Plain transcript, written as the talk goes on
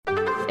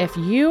If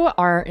you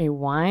are a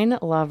wine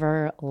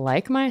lover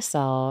like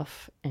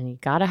myself and you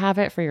got to have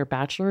it for your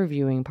bachelor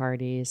viewing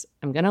parties,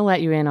 I'm going to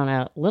let you in on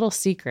a little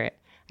secret.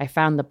 I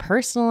found the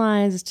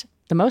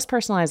most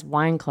personalized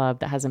wine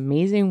club that has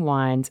amazing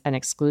wines and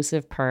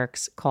exclusive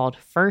perks called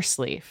First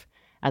Leaf.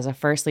 As a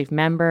First Leaf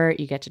member,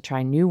 you get to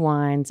try new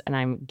wines, and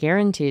I'm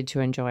guaranteed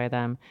to enjoy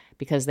them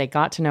because they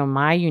got to know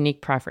my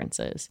unique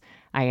preferences.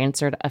 I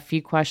answered a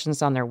few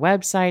questions on their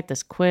website,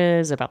 this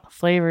quiz about the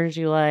flavors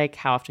you like,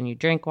 how often you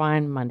drink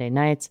wine, Monday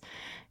nights,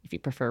 if you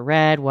prefer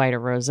red, white, or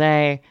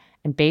rosé.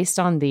 And based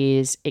on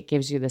these, it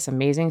gives you this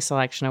amazing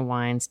selection of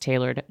wines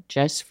tailored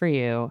just for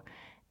you.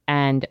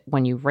 And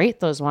when you rate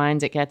those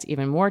wines, it gets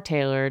even more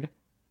tailored,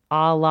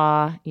 a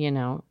la,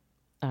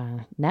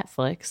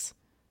 Netflix.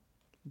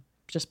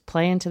 Just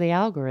play into the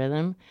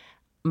algorithm.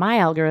 My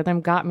algorithm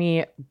got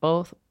me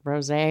both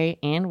rosé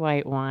and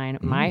white wine,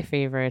 my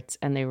favorites,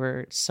 and they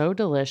were so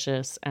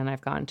delicious, and I've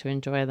gotten to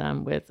enjoy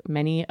them with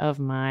many of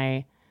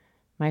my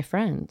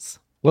friends.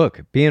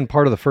 Look, being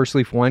part of the First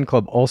Leaf Wine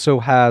Club also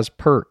has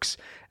perks.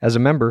 As a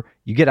member,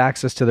 you get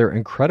access to their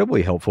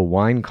incredibly helpful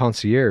wine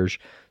concierge.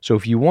 So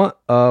if you want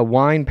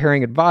wine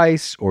pairing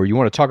advice or you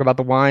want to talk about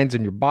the wines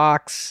in your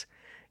box,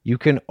 you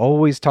can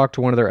always talk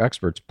to one of their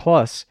experts.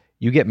 Plus,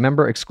 you get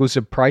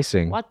member-exclusive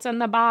pricing. What's in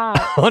the box?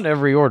 On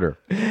every order.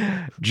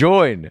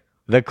 Join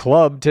the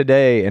club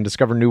today and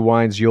discover new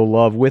wines you'll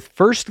love with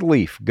First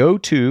Leaf. Go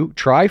to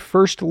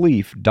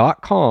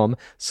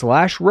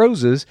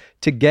tryfirstleaf.com/roses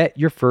to get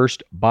your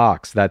first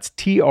box. That's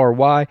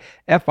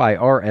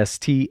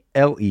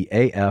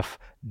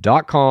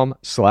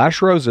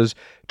tryfirstleaf.com/roses.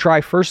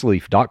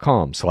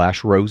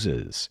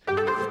 Tryfirstleaf.com/roses.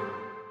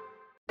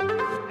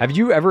 Have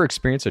you ever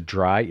experienced a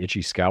dry,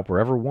 itchy scalp or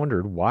ever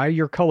wondered why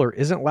your color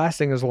isn't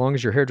lasting as long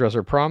as your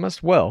hairdresser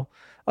promised? Well,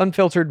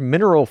 unfiltered,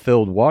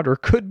 mineral-filled water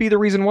could be the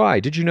reason why.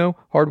 Did you know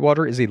hard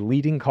water is a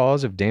leading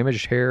cause of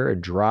damaged hair and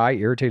dry,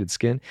 irritated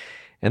skin?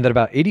 And that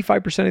about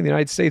 85% of the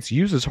United States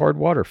uses hard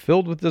water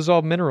filled with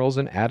dissolved minerals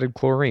and added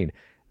chlorine.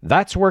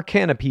 That's where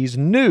Canopy's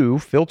new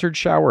filtered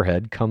shower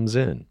head comes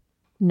in.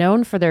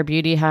 Known for their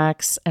beauty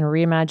hacks and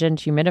reimagined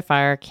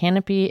humidifier,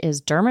 Canopy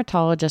is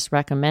dermatologist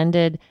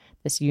recommended.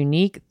 This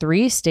unique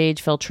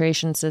 3-stage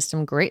filtration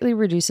system greatly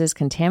reduces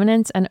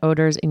contaminants and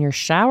odors in your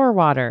shower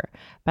water.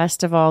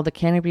 Best of all, the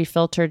Canopy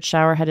filtered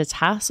shower head is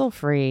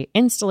hassle-free,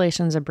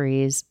 installation's a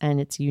breeze, and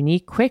its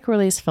unique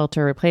quick-release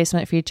filter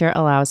replacement feature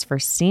allows for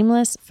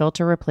seamless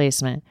filter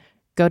replacement.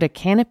 Go to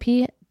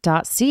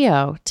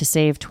canopy.co to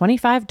save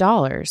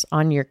 $25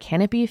 on your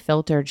Canopy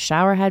filtered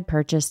shower head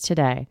purchase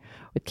today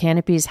with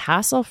Canopy's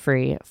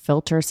hassle-free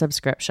filter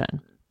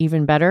subscription.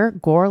 Even better,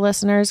 Gore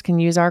listeners can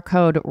use our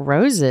code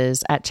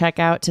ROSES at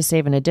checkout to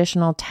save an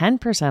additional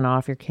 10%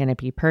 off your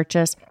Canopy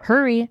purchase.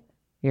 Hurry,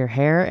 your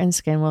hair and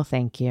skin will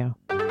thank you.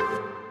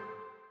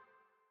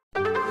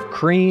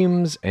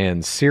 Creams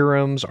and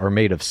serums are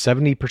made of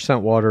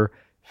 70% water,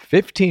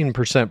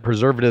 15%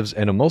 preservatives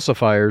and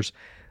emulsifiers,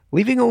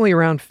 leaving only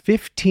around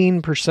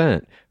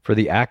 15% for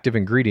the active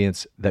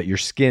ingredients that your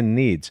skin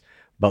needs.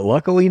 But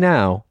luckily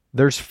now,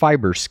 there's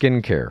Fiber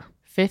Skincare.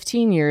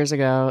 15 years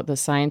ago, the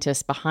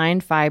scientists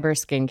behind Fiber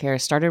Skincare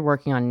started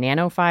working on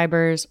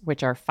nanofibers,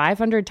 which are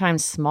 500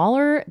 times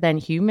smaller than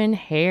human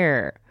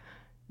hair.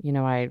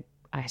 I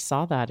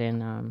saw that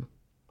in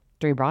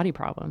Three Body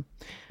Problem.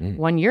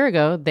 1 year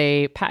ago,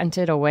 they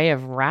patented a way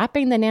of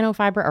wrapping the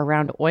nanofiber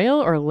around oil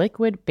or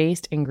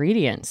liquid-based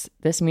ingredients.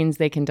 This means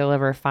they can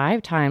deliver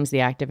 5 times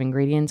the active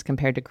ingredients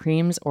compared to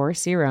creams or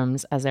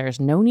serums, as there is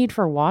no need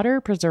for water,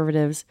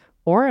 preservatives,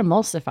 or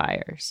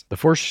emulsifiers. The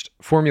first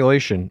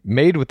formulation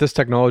made with this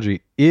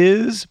technology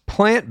is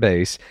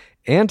plant-based,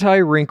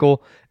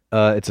 anti-wrinkle.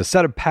 It's a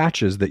set of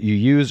patches that you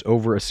use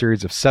over a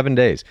series of 7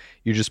 days.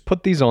 You just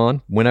put these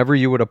on whenever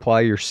you would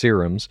apply your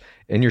serums,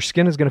 and your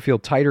skin is going to feel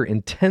tighter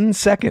in 10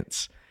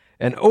 seconds.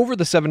 And over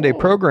the 7-day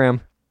program,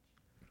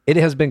 it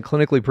has been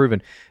clinically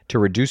proven to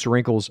reduce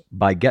wrinkles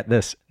by, get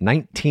this,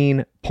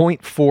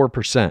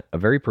 19.4%, a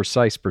very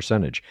precise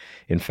percentage.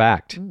 In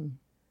fact,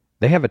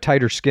 they have a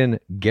tighter skin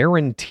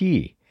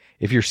guarantee.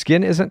 If your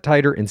skin isn't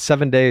tighter in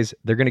 7 days,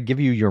 they're going to give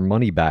you your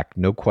money back,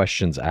 no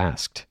questions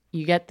asked.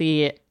 You get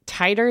the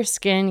tighter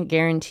skin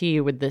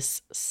guarantee with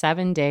this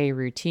 7-day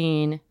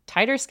routine.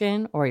 Tighter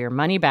skin or your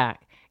money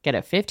back. Get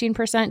a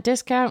 15%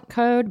 discount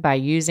code by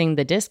using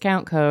the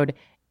discount code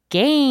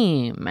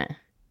GAME.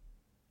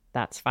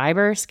 That's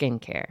Fiber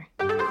Skincare.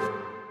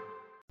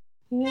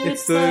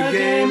 It's the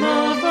Game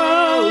of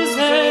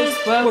Roses.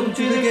 Welcome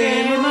to the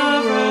Game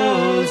of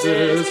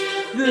Roses.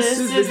 This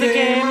is the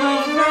Game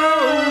of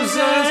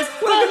Roses.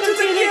 Welcome to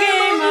the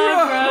Game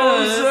of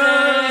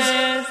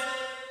Roses.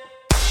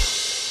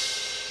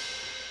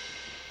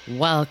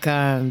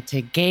 Welcome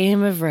to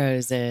Game of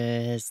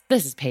Roses.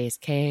 This is Pace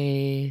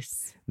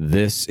Case.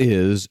 This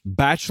is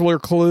Bachelor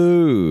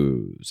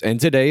Clues. And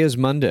today is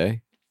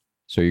Monday,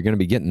 so you're going to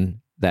be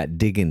getting that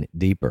digging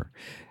deeper.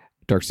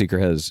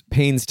 Darkseeker has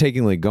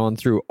painstakingly gone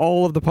through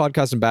all of the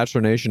podcasts in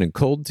Bachelor Nation and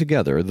culled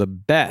together the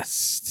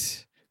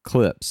best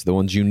clips, the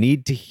ones you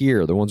need to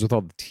hear, the ones with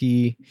all the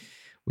tea.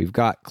 We've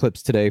got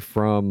clips today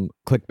from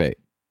Clickbait,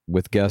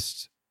 with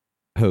guest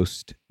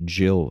host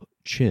Jill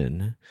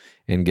Chin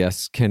and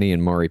guests Kenny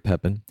and Mari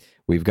Pepin.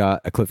 We've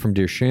got a clip from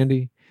Dear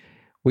Shandy.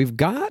 We've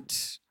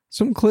got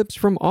some clips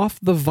from Off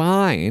the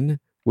Vine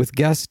with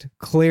guest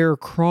Claire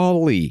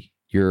Crawley.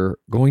 You're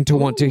going to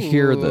want to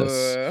hear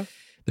this.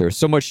 There's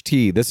so much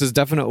tea. This is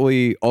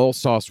definitely all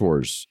Sauce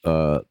Wars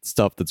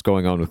stuff that's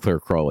going on with Claire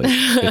Crawley.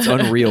 It's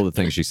unreal, the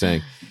things she's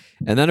saying.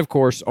 And then, of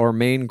course, our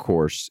main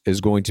course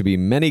is going to be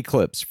many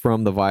clips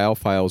from the Vial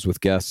Files with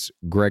guests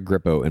Greg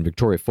Grippo and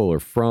Victoria Fuller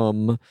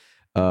from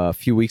a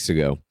few weeks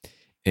ago.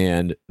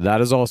 And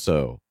that is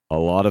also a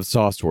lot of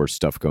Sauce Wars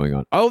stuff going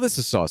on. Oh, this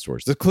is Sauce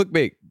Wars. The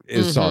clickbait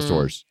is Sauce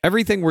Wars.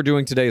 Everything we're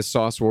doing today is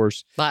Sauce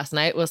Wars. Last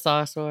night was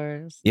Sauce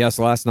Wars. Yes,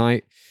 last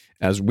night,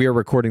 as we are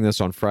recording this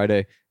on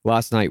Friday,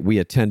 last night we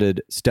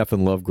attended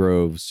Stephen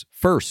Lovegrove's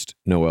first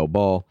Noel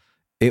Ball.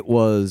 It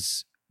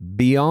was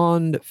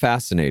beyond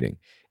fascinating.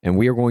 And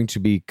we are going to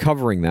be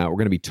covering that. We're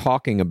going to be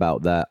talking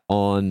about that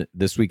on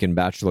This Week in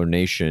Bachelor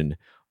Nation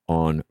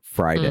on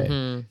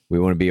Friday. We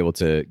want to be able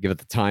to give it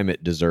the time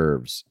it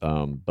deserves.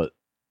 But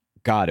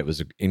God, it was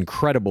an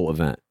incredible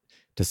event,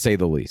 to say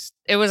the least.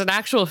 It was an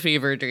actual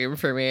fever dream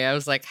for me. I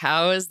was like,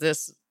 how is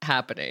this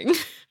happening?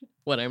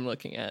 What I'm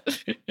looking at.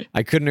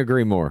 I couldn't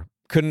agree more.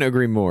 Couldn't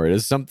agree more. It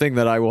is something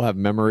that I will have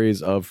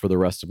memories of for the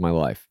rest of my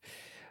life.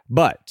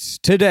 But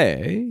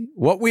today,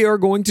 what we are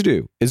going to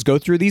do is go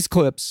through these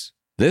clips.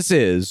 This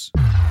is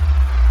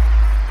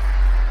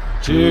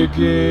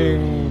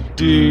Digging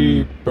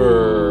Deeper.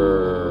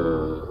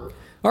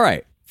 All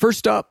right.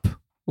 First up,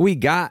 we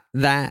got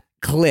that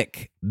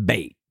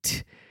clickbait.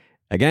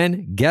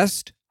 Again,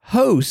 guest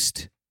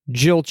host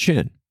Jill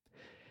Chin.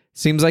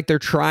 Seems like they're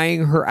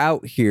trying her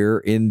out here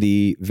in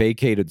the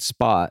vacated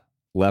spot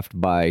left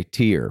by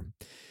Tier.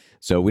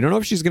 So we don't know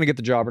if she's going to get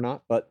the job or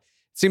not, but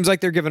it seems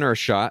like they're giving her a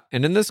shot.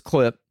 And in this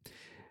clip,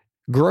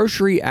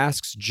 Grocery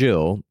asks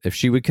Jill if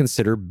she would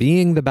consider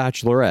being the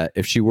Bachelorette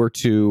if she were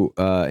to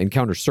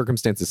encounter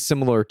circumstances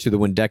similar to the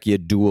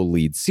Wendekia dual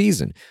lead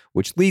season,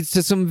 which leads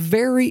to some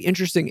very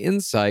interesting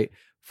insight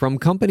from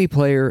company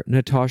player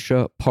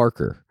Natasha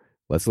Parker.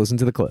 Let's listen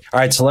to the clip. All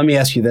right, so let me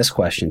ask you this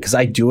question, because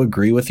I do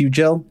agree with you,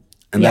 Jill,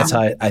 and that's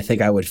how I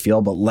think I would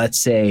feel. But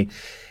let's say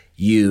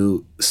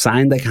you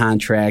signed the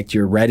contract,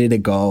 you're ready to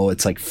go.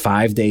 It's like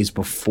 5 days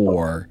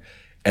before,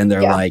 and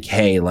they're like,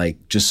 hey,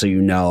 like, just so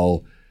you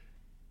know,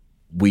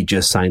 we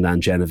just signed on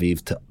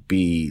Genevieve to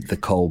be the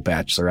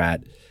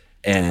co-bachelorette.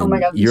 And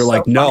God, you're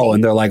like, so no. Funny.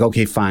 And they're like,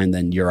 okay, fine,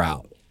 then you're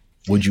out.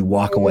 Would you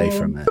walk away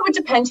from it? It would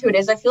depend who it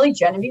is. I feel like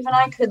Genevieve and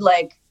I could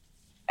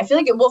I feel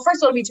like first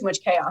of all, it'd be too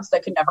much chaos.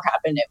 That could never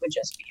happen. It would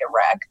just be a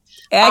wreck.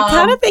 I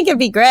kind of think it'd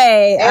be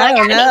great. I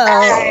don't know.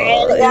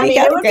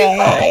 It would be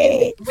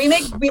great. We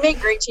make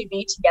great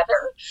TV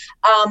together.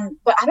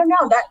 But I don't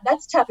know.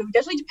 That's tough. It would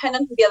definitely depend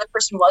on who the other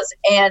person was.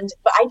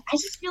 But I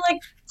just feel like,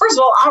 first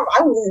of all,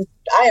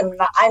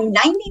 I'm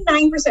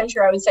 99%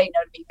 sure I would say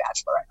no to being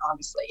Bachelorette.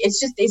 Honestly,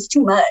 it's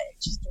too much.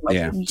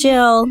 Yeah.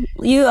 Jill,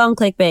 you own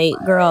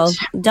clickbait, girl.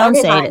 Don't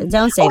say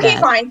that.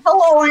 Okay, fine.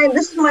 Hello,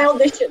 this is my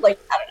audition. I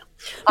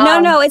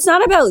don't know. No, it's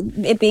not about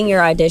it being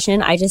your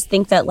audition. I just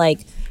think that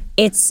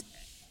listen,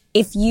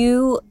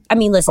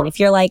 if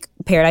you're like,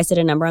 Paradise did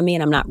a number on me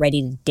and I'm not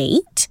ready to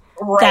date,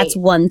 that's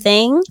one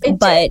thing.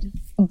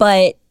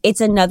 But it's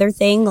another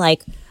thing,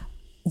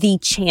 the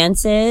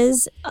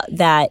chances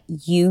that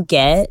you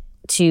get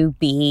to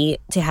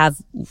have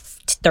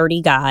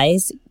 30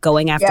 guys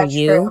going after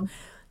you. True.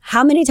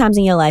 How many times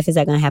in your life is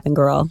that going to happen,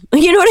 girl?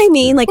 You know what I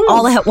mean?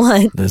 All at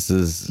once. This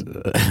is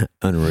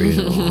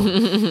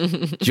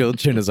unreal. Jill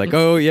Chin is like,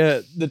 oh,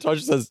 yeah.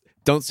 Natasha says,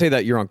 don't say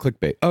that, you're on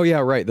clickbait. Oh, yeah,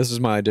 right. This is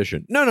my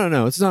audition.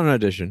 No. It's not an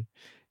audition.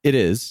 It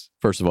is.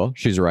 First of all,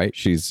 she's right.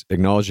 She's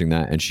acknowledging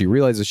that. And she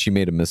realizes she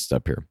made a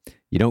misstep here.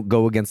 You don't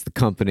go against the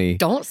company.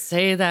 Don't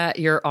say that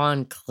you're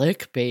on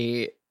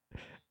clickbait.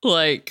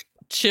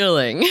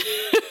 Chilling.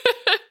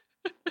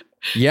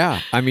 Yeah.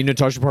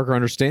 Natasha Parker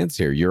understands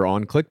here. You're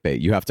on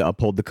clickbait. You have to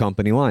uphold the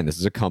company line. This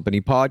is a company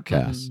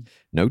podcast.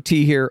 No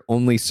tea here,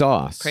 only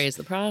sauce. Praise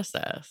the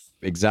process.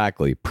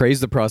 Exactly.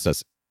 Praise the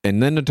process.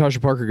 And then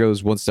Natasha Parker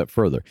goes one step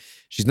further.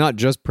 She's not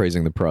just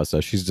praising the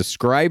process. She's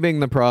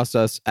describing the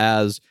process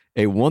as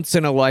a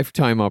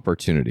once-in-a-lifetime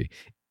opportunity.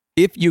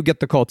 If you get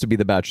the call to be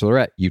the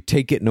Bachelorette, you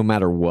take it no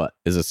matter what,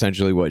 is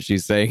essentially what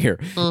she's saying here.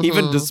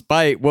 Even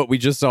despite what we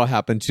just saw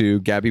happen to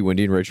Gabby,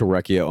 Wendy, and Rachel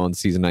Recchia on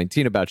season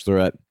 19 of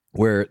Bachelorette,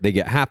 where they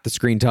get half the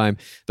screen time.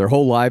 Their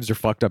whole lives are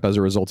fucked up as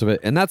a result of it.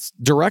 And that's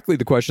directly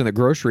the question that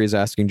Grocery is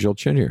asking Jill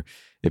Chin here.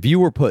 If you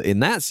were put in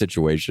that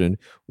situation,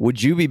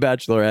 would you be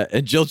Bachelorette?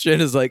 And Jill Chin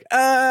is like,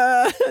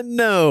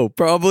 no,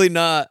 probably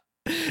not.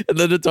 And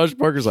then Natasha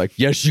Parker's like,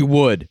 yes, you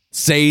would.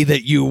 Say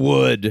that you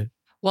would.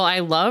 Well, I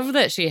love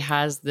that she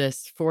has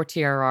this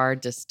 4TRR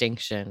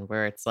distinction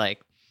where it's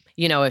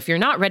if you're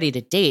not ready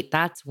to date,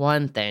 that's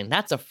one thing.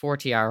 That's a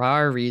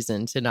 4TRR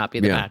reason to not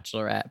be the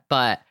Bachelorette.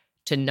 But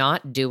to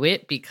not do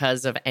it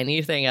because of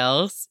anything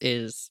else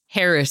is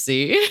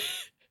heresy.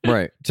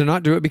 Right. To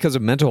not do it because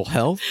of mental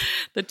health.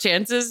 The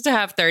chances to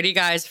have 30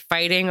 guys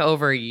fighting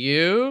over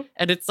you.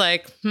 And it's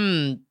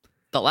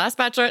the last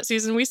Bachelorette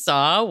season we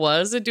saw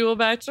was a dual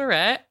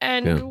Bachelorette,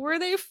 and were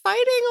they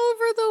fighting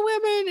over the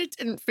women? It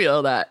didn't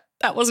feel that.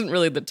 That wasn't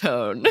really the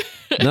tone.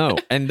 No,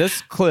 and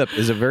this clip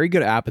is a very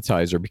good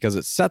appetizer because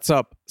it sets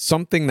up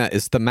something that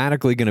is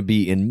thematically going to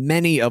be in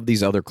many of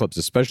these other clips,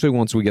 especially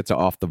once we get to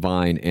Off the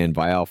Vine and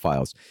Vial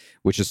Files,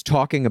 which is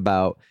talking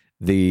about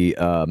the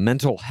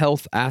mental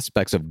health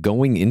aspects of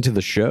going into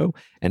the show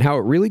and how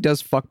it really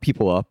does fuck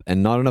people up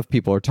and not enough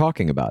people are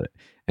talking about it.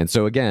 And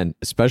so again,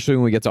 especially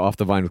when we get to Off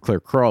the Vine with Claire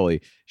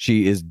Crawley,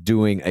 she is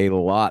doing a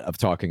lot of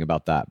talking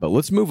about that. But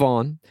let's move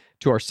on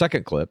to our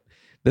second clip.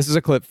 This is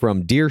a clip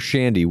from Dear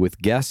Shandy with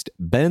guest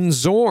Ben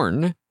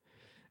Zorn.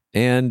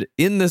 And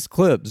in this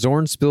clip,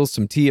 Zorn spills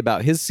some tea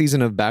about his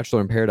season of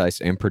Bachelor in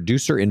Paradise and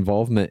producer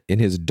involvement in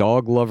his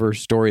dog lover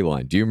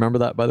storyline. Do you remember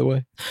that, by the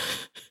way?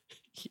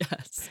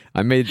 Yes.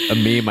 I made a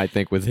meme, I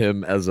think, with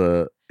him as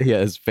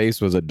his face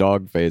was a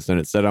dog face and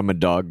it said, "I'm a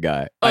dog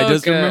guy." I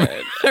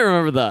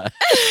remember that.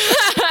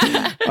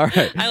 All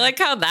right. I like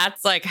how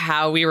that's like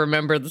how we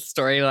remember the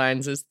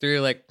storylines is through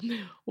like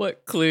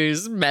what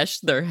clues mesh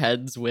their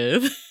heads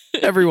with.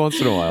 Every once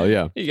in a while,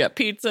 yeah. You got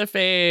pizza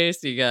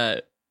face, you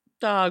got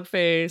dog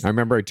face. I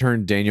remember I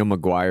turned Daniel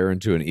McGuire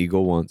into an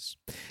eagle once.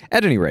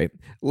 At any rate,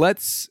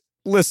 let's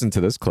listen to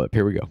this clip.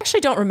 Here we go.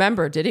 Actually, don't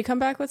remember. Did he come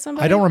back with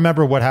somebody? I don't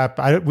remember what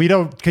happened.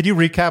 Could you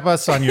recap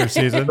us on your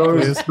season? It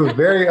was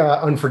very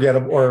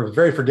unforgettable, or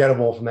very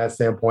forgettable from that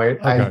standpoint.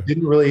 Okay. I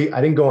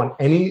didn't go on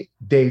any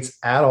dates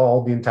at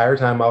all the entire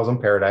time I was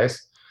on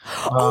Paradise.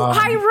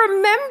 I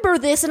remember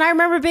this, and I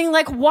remember being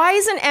like, "Why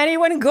isn't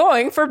anyone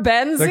going for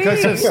Ben Z?"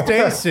 Because of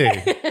Stacy.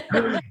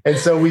 and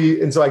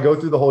so I go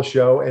through the whole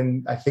show,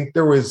 and I think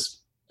there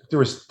was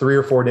 3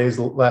 or 4 days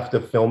left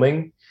of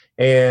filming.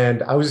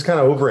 And I was just kind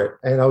of over it.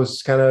 And I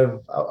was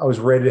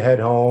ready to head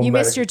home. You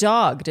missed your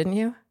dog, didn't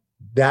you?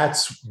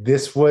 It's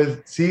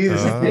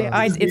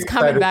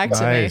coming back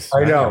to me.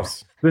 I know.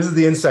 This is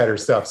the insider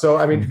stuff. So,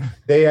 I mean,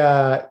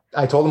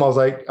 I told them, I was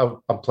like,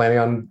 I'm planning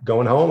on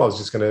going home. I was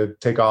just going to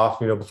take off,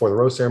 before the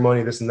rose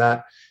ceremony, this and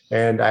that.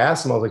 And I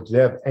asked them, I was like, do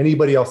they have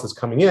anybody else that's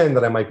coming in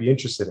that I might be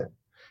interested in?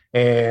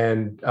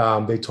 And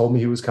they told me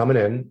he was coming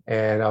in,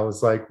 and I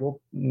was like,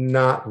 well,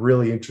 not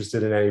really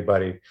interested in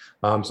anybody.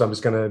 So I'm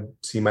just going to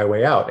see my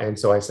way out. And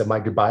so I said my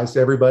goodbyes to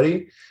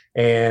everybody.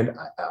 And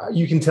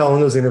you can tell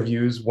in those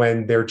interviews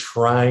when they're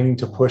trying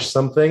to push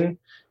something.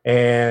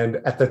 And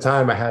at the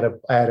time I had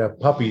a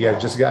puppy. I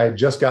had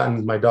just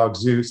gotten my dog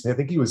Zeus. And I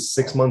think he was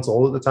 6 months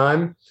old at the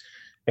time.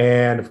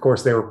 And of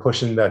course, they were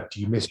pushing that, do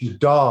you miss your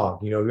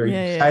dog? Are you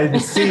excited to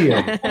see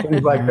him?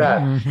 Things like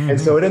that. Mm-hmm. And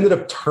so it ended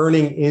up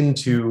turning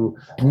into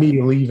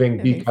me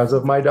leaving because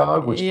of my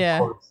dog, which of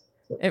course,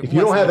 if they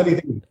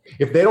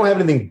don't have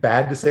anything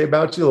bad to say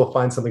about you, they'll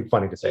find something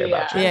funny to say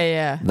about you.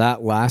 Yeah.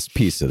 That last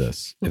piece of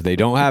this, if they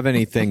don't have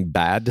anything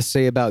bad to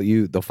say about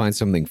you, they'll find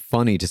something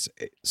funny to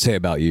say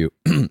about you.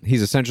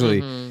 He's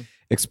essentially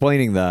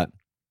explaining that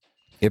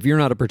if you're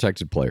not a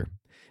protected player,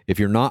 if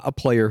you're not a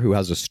player who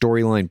has a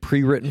storyline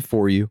pre-written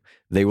for you,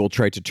 they will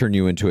try to turn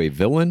you into a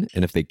villain.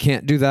 And if they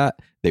can't do that,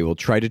 they will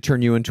try to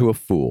turn you into a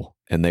fool.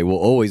 And they will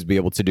always be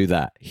able to do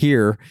that.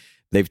 Here,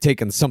 they've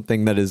taken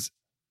something that is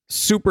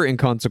super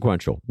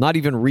inconsequential, not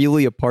even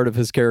really a part of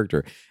his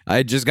character. I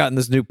had just gotten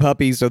this new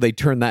puppy, so they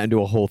turned that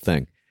into a whole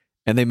thing.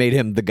 And they made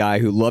him the guy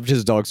who loved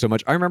his dog so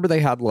much. I remember they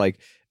had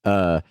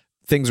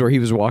things where he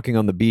was walking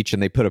on the beach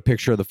and they put a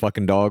picture of the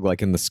fucking dog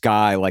like in the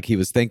sky, like he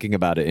was thinking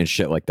about it and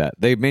shit like that.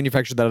 They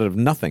manufactured that out of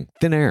nothing,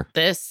 thin air.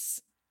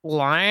 This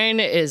line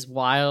is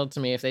wild to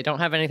me. If they don't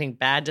have anything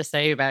bad to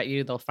say about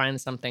you, they'll find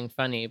something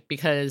funny.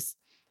 Because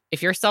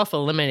if you're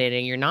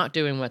self-eliminating, you're not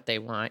doing what they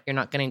want. You're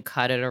not getting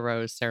cut at a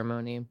rose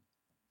ceremony.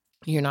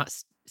 You're not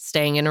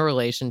staying in a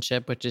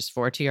relationship, which is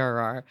for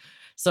TRR.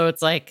 So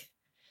it's like,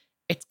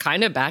 it's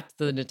kind of back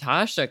to the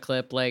Natasha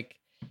clip. Like,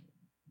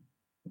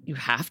 you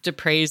have to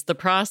praise the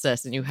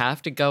process and you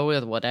have to go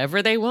with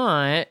whatever they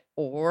want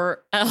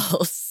or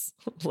else.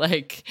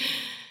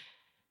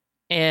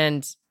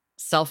 And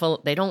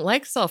they don't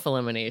like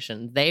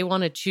self-elimination. They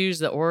want to choose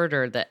the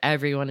order that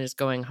everyone is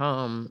going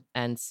home.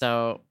 And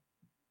so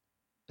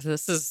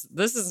this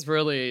is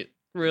really,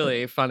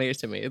 really funny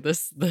to me,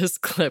 this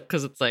clip,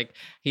 because it's like,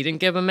 he didn't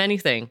give him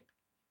anything,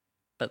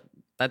 but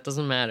that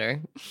doesn't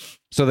matter.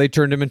 So they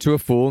turned him into a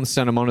fool and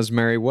sent him on his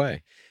merry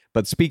way.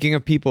 But speaking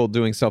of people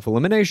doing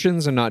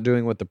self-eliminations and not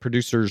doing what the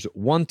producers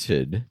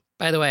wanted.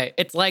 By the way,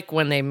 it's like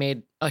when they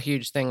made a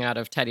huge thing out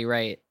of Teddy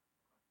Wright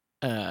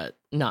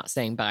not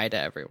saying bye to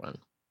everyone.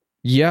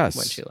 Yes.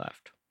 When she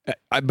left.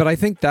 But I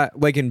think that,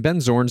 like in Ben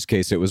Zorn's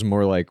case, it was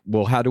more like,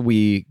 well, how do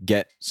we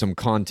get some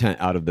content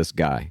out of this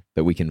guy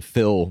that we can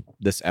fill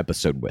this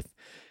episode with?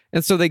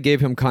 And so they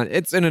gave him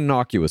it's an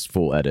innocuous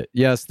full edit.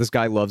 Yes, this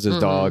guy loves his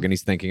dog and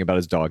he's thinking about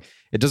his dog.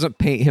 It doesn't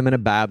paint him in a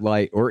bad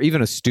light or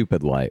even a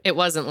stupid light. It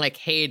wasn't like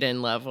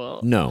Hayden level.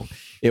 No,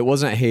 it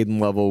wasn't Hayden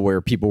level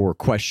where people were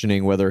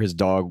questioning whether his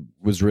dog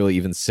was really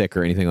even sick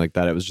or anything like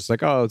that. It was just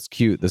like, oh, it's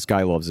cute. This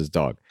guy loves his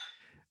dog.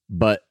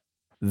 But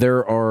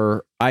there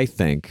are, I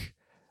think,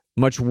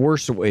 much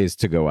worse ways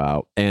to go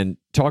out. And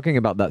talking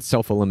about that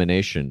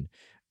self-elimination,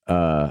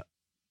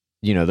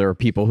 there are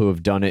people who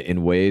have done it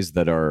in ways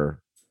that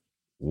are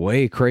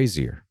way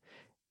crazier,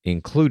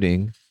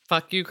 including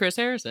Fuck you, Chris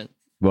Harrison.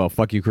 Well,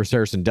 fuck you, Chris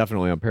Harrison.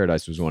 Definitely on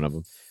Paradise was one of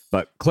them.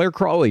 But Claire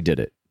Crawley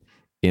did it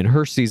in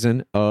her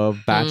season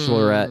of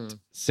Bachelorette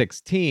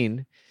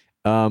 16.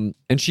 And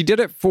she did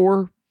it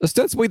for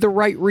ostensibly the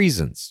right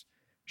reasons.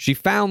 She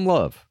found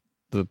love.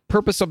 The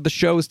purpose of the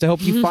show is to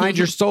help you find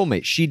your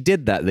soulmate. She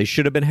did that. They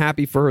should have been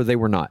happy for her. They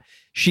were not.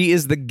 She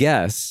is the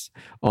guest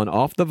on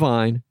Off the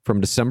Vine from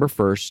December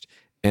 1st.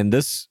 And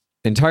this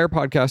entire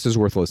podcast is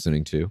worth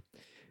listening to.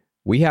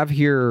 We have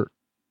here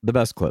the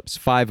best clips,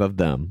 4 of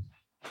them,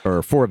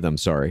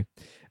 sorry.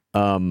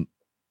 Let's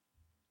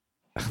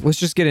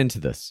just get into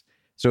this.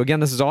 So again,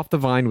 this is Off the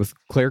Vine with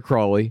Claire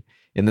Crawley.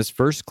 In this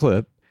first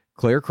clip,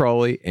 Claire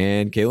Crawley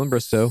and Kaitlyn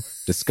Bristowe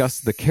discuss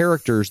the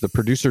characters the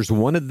producers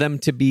wanted them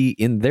to be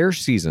in their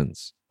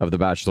seasons of The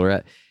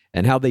Bachelorette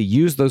and how they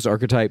used those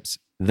archetypes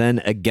then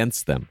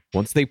against them.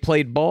 Once they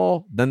played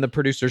ball, then the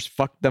producers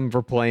fucked them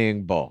for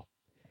playing ball.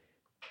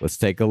 Let's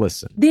take a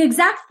listen. The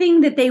exact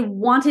thing that they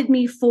wanted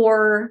me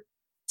to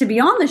be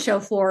on the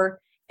show for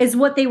is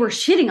what they were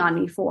shitting on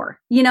me for.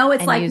 It's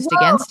and like used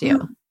against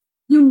you.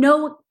 You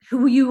know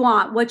who you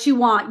want, what you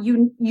want.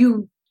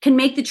 You can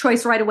make the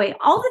choice right away.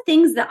 All the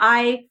things that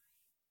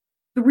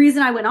the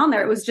reason I went on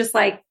there, it was just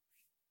like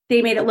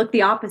they made it look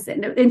the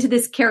opposite into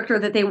this character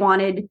that they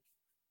wanted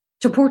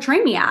to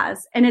portray me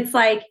as. And it's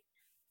like,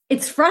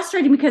 it's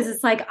frustrating because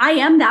it's like, I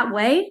am that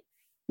way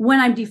when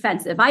I'm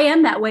defensive. I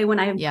am that way when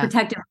I'm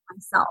protective of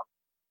myself.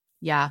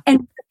 Yeah. And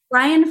what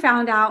Brian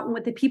found out, and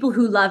what the people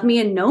who love me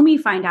and know me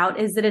find out,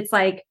 is that it's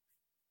like,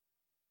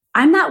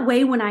 I'm that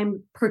way when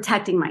I'm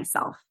protecting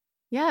myself.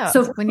 Yeah.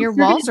 So when your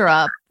walls are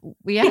up,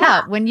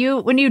 when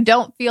you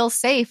don't feel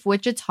safe,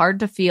 which it's hard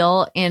to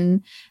feel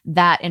in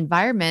that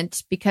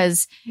environment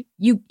because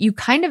you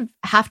kind of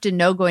have to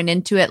know going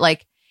into it,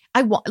 like,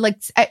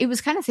 it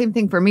was kind of the same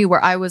thing for me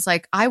where I was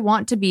like, I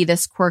want to be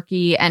this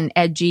quirky and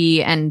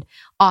edgy and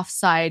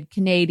offside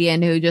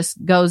Canadian who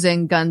just goes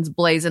in guns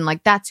blazing.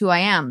 Like, that's who I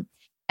am.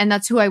 And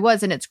that's who I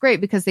was. And it's great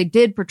because they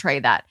did portray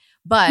that.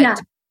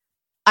 But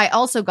I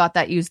also got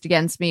that used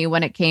against me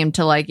when it came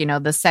to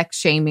the sex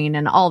shaming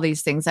and all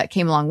these things that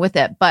came along with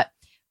it. But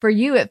for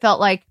you, it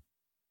felt like,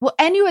 well,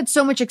 and you had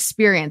so much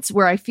experience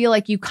where I feel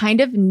like you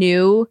kind of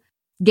knew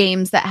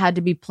games that had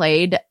to be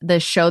played, the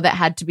show that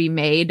had to be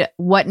made,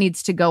 what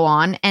needs to go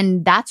on.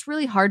 And that's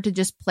really hard to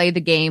just play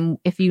the game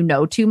if you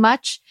know too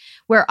much.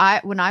 When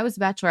I was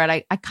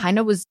Bachelorette, I kind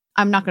of was,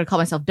 I'm not going to call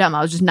myself dumb.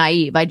 I was just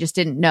naive. I just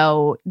didn't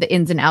know the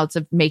ins and outs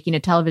of making a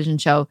television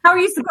show. How are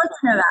you supposed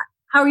to know that?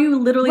 How are you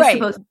literally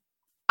supposed to?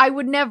 I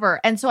would never.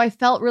 And so I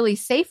felt really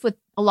safe with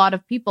a lot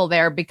of people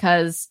there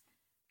because,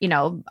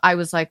 I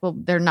was like, well,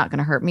 they're not going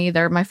to hurt me.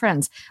 They're my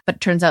friends. But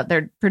it turns out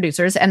they're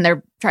producers and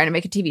they're trying to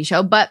make a TV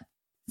show. But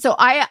so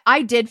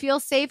I did feel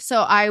safe.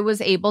 So I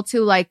was able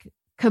to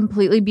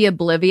completely be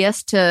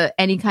oblivious to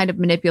any kind of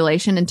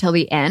manipulation until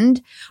the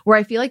end, where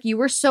I feel like you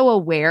were so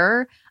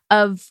aware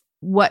of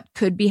what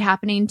could be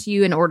happening to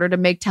you in order to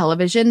make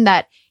television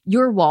that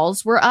your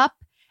walls were up.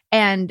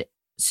 And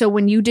so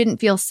when you didn't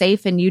feel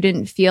safe and you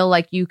didn't feel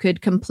like you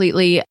could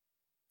completely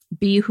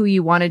be who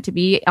you wanted to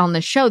be on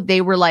the show,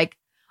 they were like,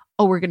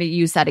 oh, we're going to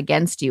use that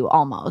against you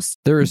almost.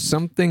 There is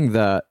something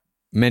that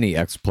many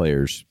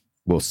ex-players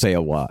will say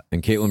a lot,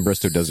 and Kaitlyn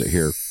Bristowe does it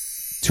here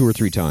 2 or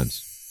 3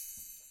 times.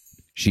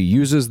 She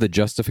uses the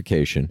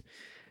justification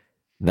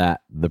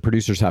that the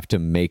producers have to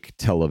make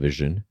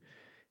television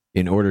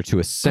in order to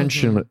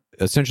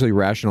essentially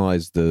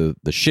rationalize the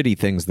shitty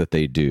things that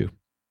they do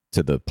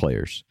to the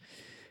players.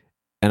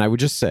 And I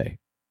would just say,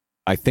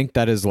 I think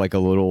that is like a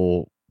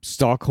little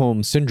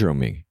Stockholm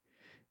syndrome-y.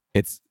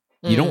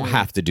 You don't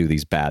have to do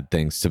these bad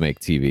things to make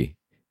TV.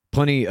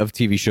 Plenty of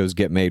TV shows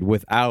get made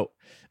without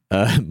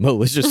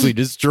maliciously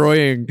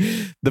destroying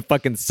the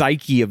fucking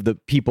psyche of the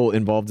people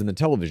involved in the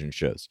television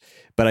shows.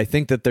 But I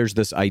think that there's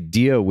this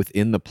idea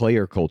within the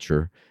player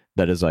culture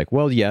that is like,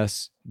 well,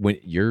 yes, when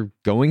you're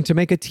going to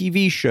make a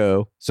TV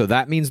show, so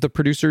that means the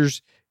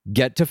producers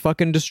get to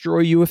fucking destroy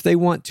you if they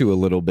want to a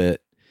little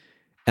bit.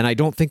 And I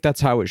don't think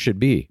that's how it should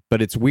be.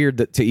 But it's weird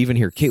that to even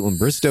hear Kaitlyn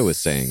Bristowe is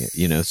saying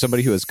it,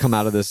 somebody who has come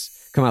out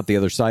the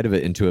other side of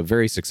it into a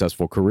very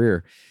successful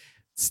career,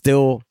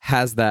 still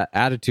has that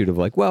attitude of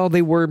like, well,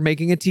 they were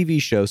making a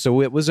TV show,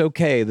 so it was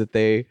okay that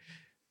they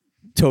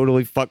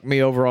totally fucked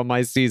me over on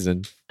my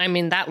season. I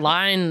mean, that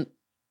line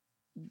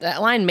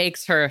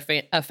makes her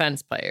a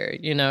fence player.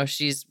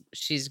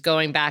 She's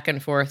going back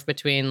and forth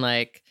between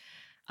like,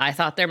 I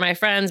thought they're my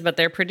friends, but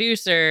they're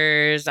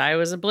producers. I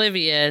was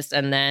oblivious.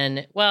 And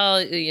then,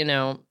 well,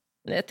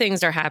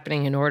 things are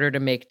happening in order to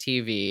make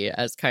TV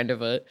as kind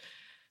of a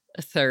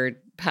third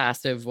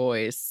passive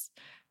voice.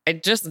 I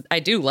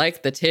do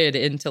like the tid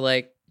into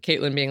like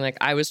Kaitlyn being like,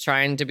 I was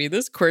trying to be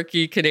this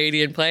quirky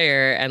Canadian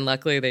player, and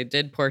luckily they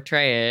did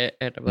portray it.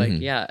 And I'm like,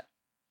 yeah,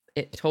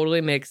 it totally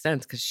makes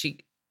sense because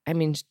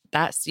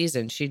that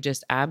season she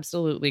just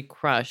absolutely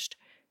crushed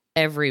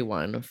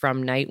everyone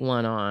from night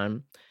 1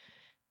 on,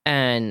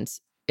 and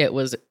it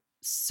was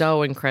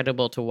so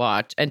incredible to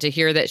watch. And to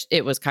hear that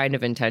it was kind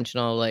of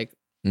intentional, like,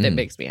 that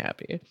makes me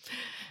happy.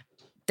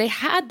 They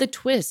had the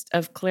twist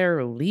of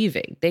Claire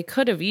leaving. They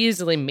could have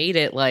easily made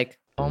it like,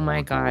 oh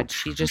my God,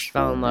 she just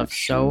fell in love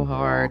so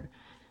hard.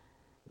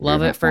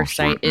 Love at first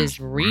sight is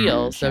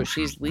real, so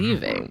she's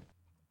leaving.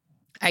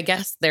 I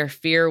guess their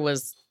fear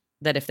was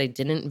that if they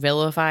didn't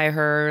vilify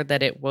her,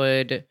 that it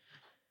would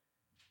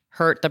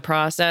hurt the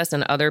process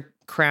and other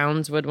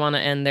crowns would want to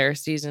end their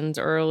seasons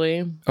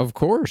early. Of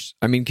course.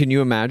 I mean, can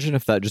you imagine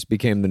if that just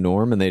became the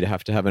norm and they'd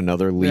have to have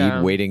another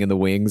lead waiting in the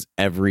wings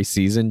every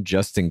season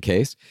just in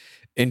case?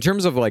 In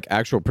terms of like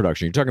actual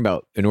production, you're talking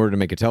about in order to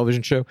make a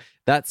television show,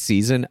 that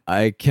season,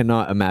 I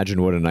cannot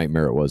imagine what a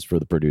nightmare it was for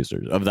the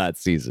producers of that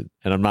season.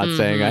 And I'm not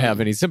saying I have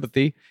any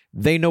sympathy.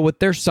 They know what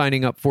they're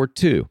signing up for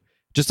too.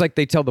 Just like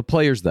they tell the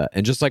players that.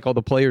 And just like all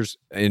the players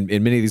in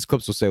many of these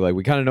clips will say, like,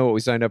 we kind of know what we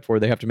signed up for.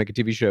 They have to make a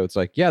TV show. It's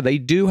like, yeah, they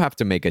do have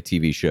to make a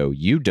TV show.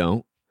 You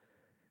don't.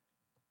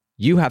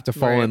 You have to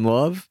fall in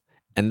love.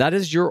 And that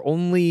is your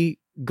only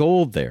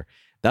goal there.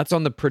 That's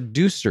on the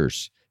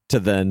producers to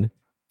then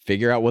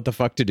figure out what the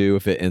fuck to do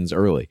if it ends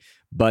early.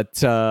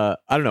 But I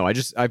don't know.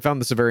 I found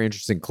this a very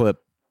interesting clip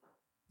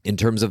in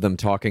terms of them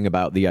talking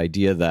about the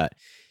idea that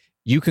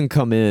you can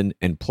come in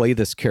and play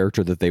this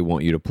character that they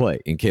want you to play.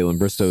 In Kaitlyn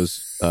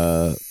Bristowe's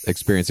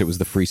experience, it was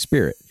the free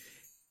spirit.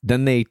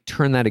 Then they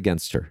turn that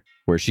against her,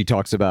 where she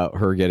talks about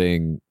her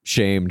getting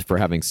shamed for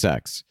having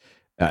sex.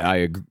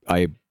 I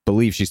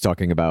believe she's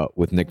talking about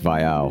with Nick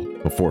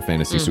Viall before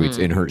Fantasy Suites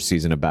in her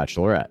season of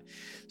Bachelorette.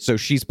 So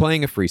she's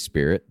playing a free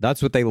spirit.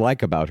 That's what they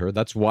like about her.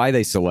 That's why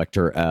they select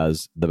her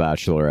as the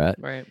Bachelorette.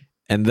 Right.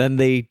 And then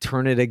they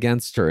turn it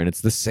against her. And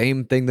it's the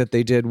same thing that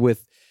they did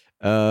with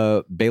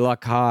Bela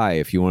Kai,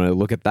 if you want to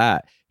look at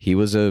that. He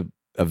was a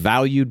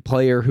valued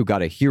player who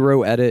got a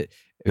hero edit,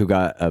 who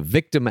got a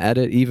victim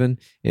edit even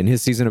in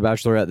his season of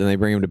Bachelorette. Then they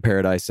bring him to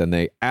Paradise and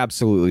they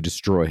absolutely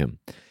destroy him.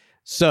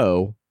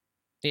 So,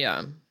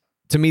 yeah.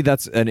 To me,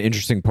 that's an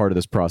interesting part of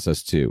this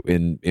process too.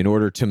 In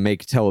order to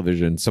make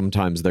television,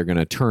 sometimes they're going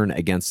to turn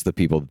against the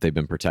people that they've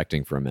been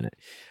protecting for a minute.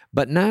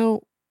 But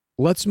now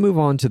let's move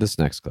on to this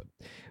next clip,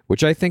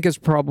 which I think is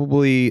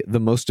probably the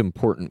most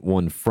important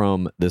one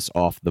from this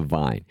Off the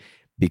Vine,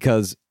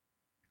 because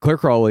Claire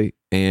Crawley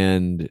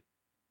and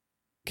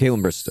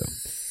Kaitlyn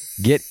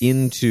Bristowe get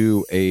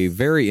into a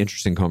very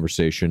interesting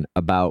conversation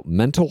about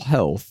mental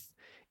health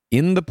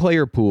in the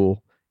player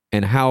pool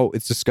and how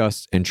it's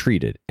discussed and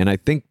treated. And I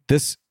think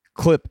this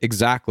clip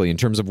exactly, in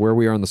terms of where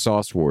we are in the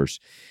Sauce Wars,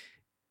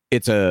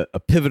 it's a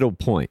pivotal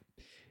point,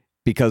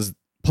 because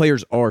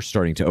players are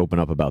starting to open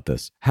up about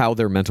this, how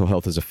their mental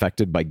health is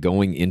affected by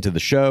going into the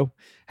show,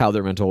 how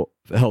their mental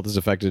health is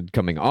affected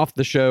coming off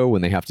the show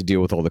when they have to deal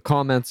with all the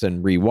comments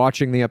and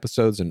rewatching the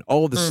episodes and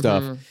all this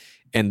stuff.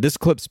 And this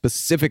clip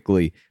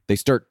specifically, they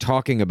start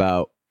talking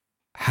about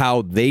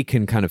how they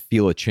can kind of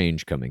feel a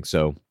change coming.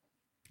 So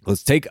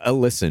let's take a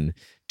listen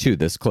to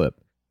this clip.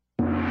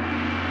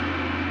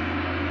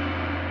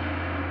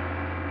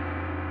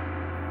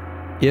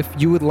 If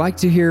you would like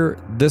to hear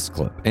this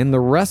clip and the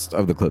rest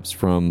of the clips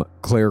from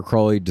Claire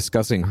Crawley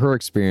discussing her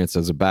experience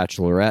as a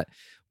bachelorette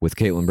with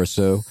Kaitlyn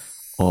Bristowe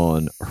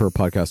on her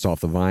podcast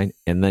Off the Vine,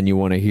 and then you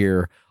want to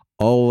hear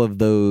all of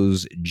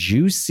those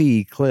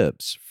juicy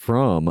clips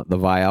from the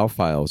Viall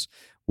Files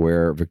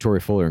where Victoria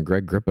Fuller and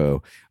Greg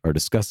Grippo are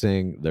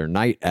discussing their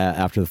night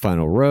after the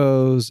final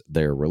rose,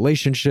 their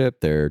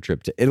relationship, their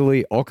trip to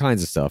Italy, all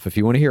kinds of stuff. If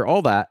you want to hear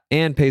all that,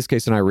 and Pace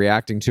Case and I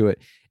reacting to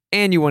it,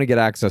 and you want to get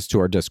access to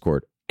our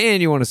Discord,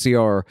 and you want to see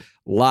our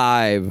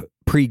live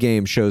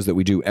pregame shows that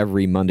we do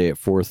every Monday at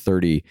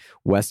 4:30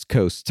 West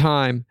Coast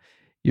time,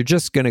 you're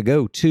just going to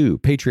go to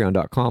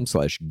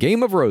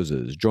patreon.com/Game of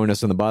Roses. Join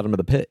us in the bottom of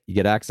the pit. You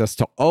get access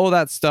to all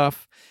that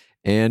stuff,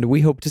 and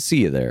we hope to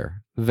see you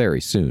there very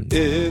soon.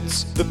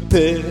 It's the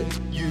pit,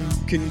 you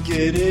can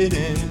get it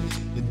in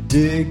and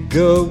dig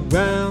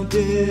around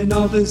in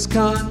all this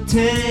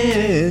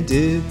content.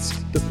 It's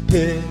the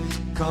pit,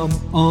 come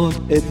on,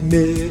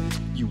 admit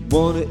you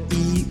wanna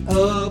eat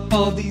up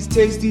all these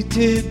tasty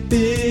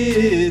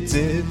tidbits.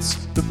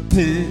 It's the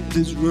pit,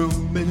 there's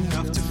room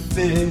enough to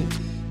fit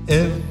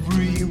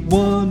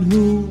everyone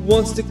who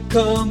wants to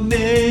come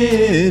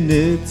in.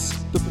 It's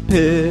the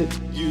pit,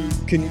 you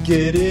can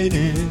get it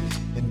in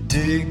and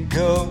dig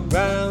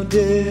around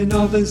in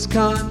all this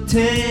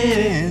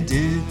content.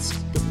 It's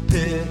the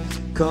pit,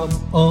 come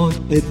on,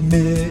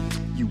 admit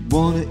you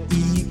wanna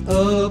eat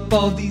up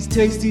all these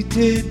tasty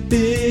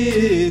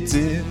tidbits.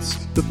 It's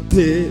the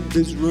pit,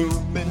 there's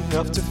room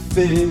enough to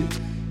fit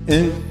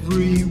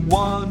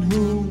everyone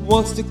who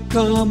wants to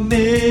come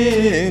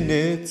in.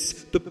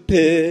 It's the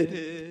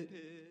pit.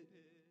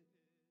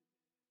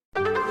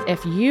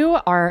 If you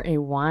are a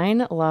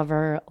wine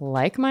lover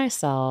like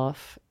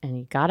myself and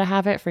you gotta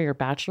have it for your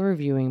bachelor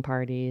viewing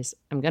parties,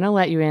 I'm gonna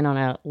let you in on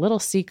a little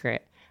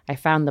secret. I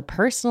found the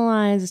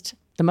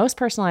most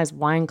personalized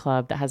wine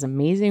club that has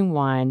amazing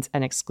wines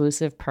and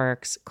exclusive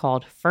perks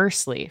called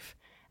First Leaf.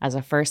 As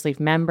a First Leaf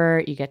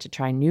member, you get to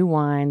try new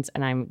wines,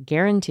 and I'm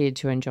guaranteed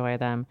to enjoy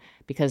them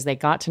because they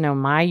got to know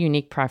my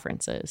unique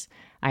preferences.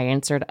 I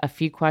answered a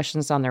few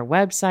questions on their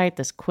website,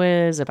 this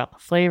quiz about the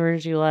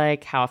flavors you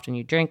like, how often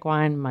you drink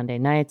wine, Monday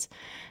nights,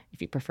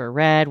 if you prefer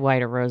red,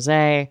 white, or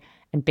rosé.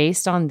 And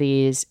based on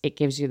these, it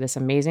gives you this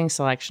amazing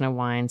selection of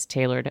wines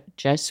tailored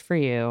just for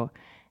you.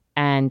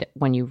 And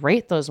when you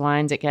rate those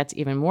wines, it gets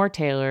even more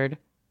tailored,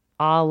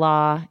 a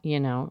la,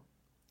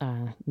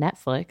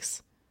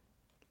 Netflix.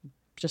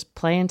 Just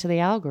play into the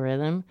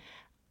algorithm.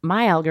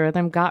 My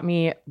algorithm got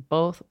me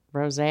both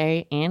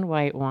rosé and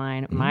white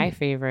wine, my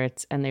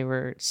favorites, and they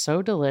were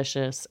so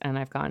delicious, and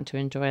I've gotten to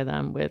enjoy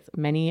them with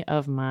many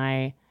of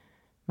my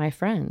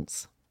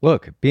friends.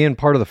 Look, being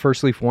part of the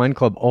First Leaf Wine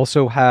Club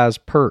also has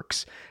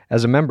perks.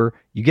 As a member,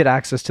 you get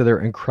access to their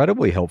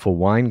incredibly helpful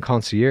wine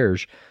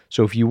concierge.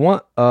 So if you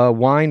want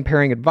wine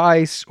pairing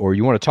advice or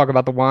you want to talk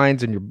about the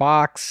wines in your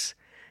box,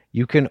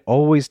 you can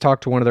always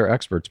talk to one of their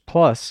experts.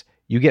 Plus,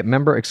 you get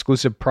member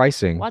exclusive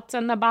pricing. What's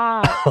in the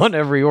box? On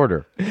every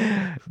order.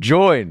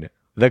 Join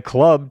the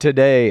club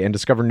today and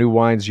discover new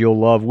wines you'll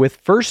love with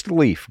First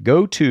Leaf.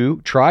 Go to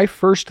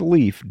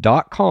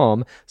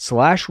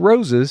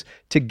tryfirstleaf.com/roses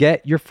to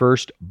get your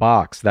first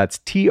box. That's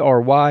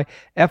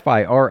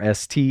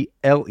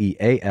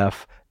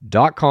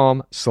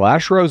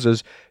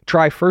tryfirstleaf.com/roses.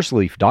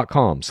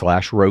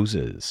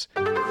 Tryfirstleaf.com/roses.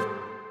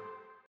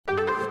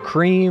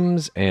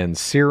 Creams and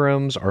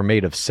serums are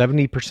made of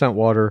 70%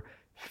 water,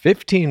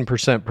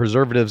 15%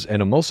 preservatives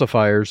and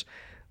emulsifiers,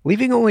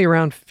 leaving only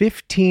around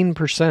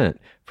 15%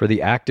 for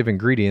the active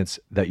ingredients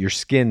that your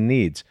skin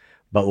needs.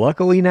 But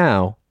luckily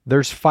now,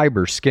 there's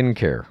Fiber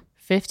Skincare.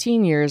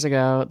 15 years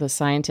ago, the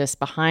scientists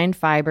behind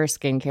Fiber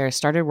Skincare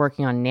started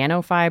working on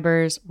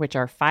nanofibers, which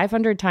are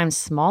 500 times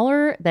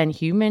smaller than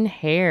human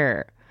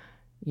hair.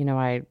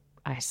 I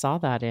saw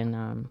that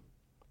in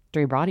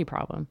Three Body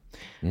Problem.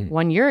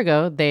 1 year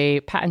ago, they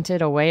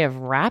patented a way of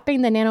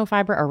wrapping the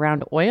nanofiber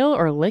around oil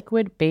or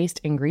liquid-based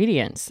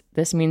ingredients.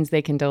 This means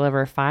they can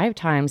deliver 5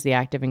 times the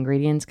active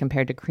ingredients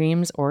compared to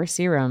creams or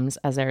serums,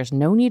 as there is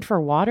no need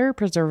for water,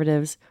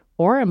 preservatives,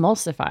 or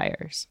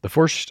emulsifiers. The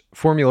first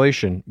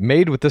formulation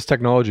made with this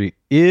technology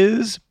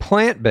is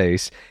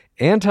plant-based,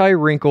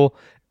 anti-wrinkle.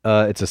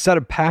 It's a set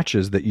of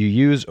patches that you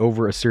use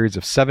over a series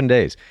of 7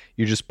 days.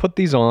 You just put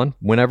these on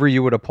whenever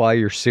you would apply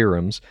your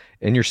serums,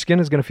 and your skin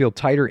is going to feel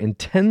tighter in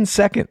 10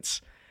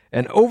 seconds.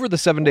 And over the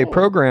 7-day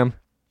program,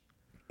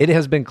 it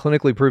has been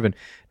clinically proven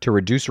to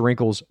reduce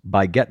wrinkles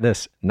by, get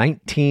this,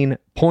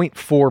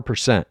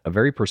 19.4%, a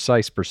very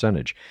precise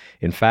percentage.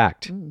 In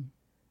fact,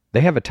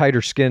 they have a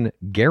tighter skin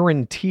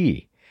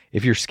guarantee.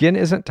 If your skin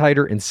isn't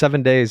tighter in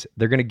 7 days,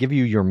 they're going to give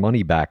you your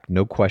money back,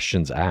 no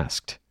questions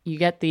asked. You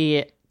get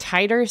the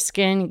tighter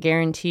skin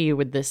guarantee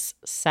with this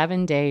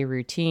 7-day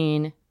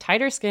routine.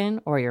 Tighter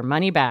skin or your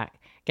money back.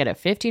 Get a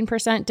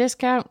 15%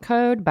 discount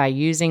code by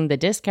using the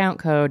discount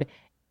code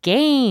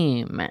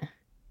GAME.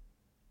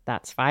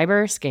 That's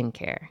Fiber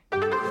Skincare.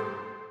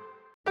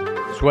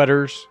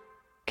 Sweaters,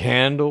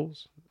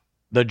 candles,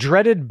 the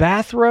dreaded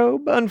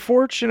bathrobe.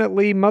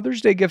 Unfortunately,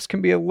 Mother's Day gifts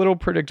can be a little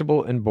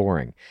predictable and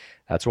boring.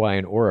 That's why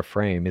an Aura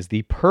frame is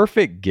the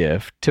perfect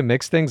gift to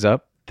mix things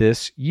up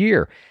this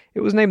year. It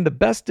was named the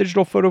best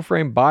digital photo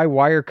frame by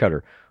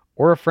Wirecutter.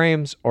 Aura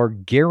frames are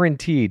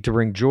guaranteed to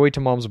bring joy to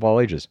moms of all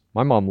ages.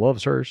 My mom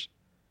loves hers.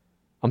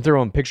 I'm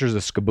throwing pictures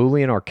of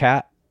Skaboolian, our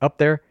cat, up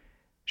there.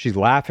 She's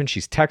laughing.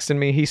 She's texting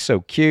me. He's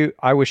so cute.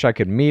 I wish I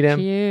could meet him.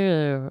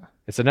 Cute.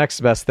 It's the next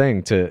best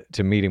thing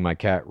to meeting my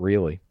cat,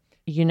 really.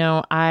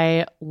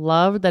 I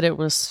love that it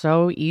was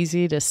so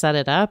easy to set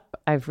it up.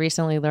 I've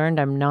recently learned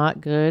I'm not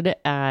good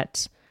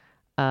at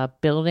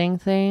building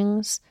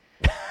things.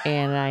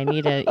 And I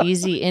need an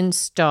easy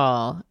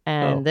install.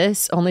 And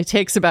this only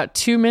takes about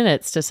 2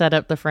 minutes to set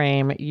up the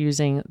frame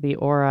using the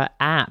Aura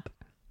app.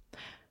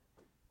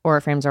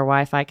 Aura frames are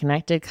Wi-Fi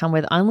connected, come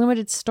with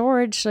unlimited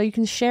storage, so you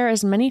can share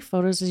as many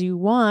photos as you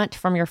want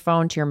from your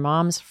phone to your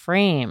mom's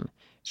frame.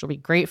 She'll be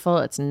grateful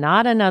it's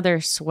not another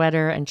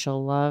sweater, and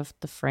she'll love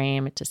the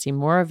frame to see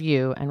more of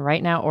you. And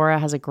right now, Aura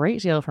has a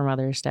great deal for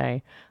Mother's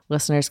Day.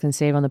 Listeners can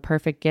save on the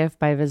perfect gift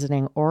by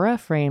visiting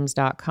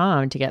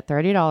auraframes.com to get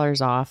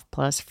 $30 off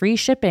plus free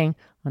shipping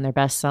on their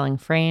best-selling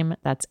frame.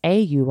 That's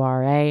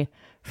AURA,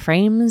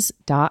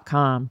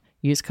 frames.com.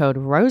 Use code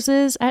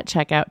ROSES at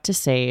checkout to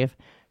save.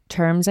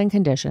 Terms and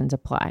conditions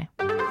apply.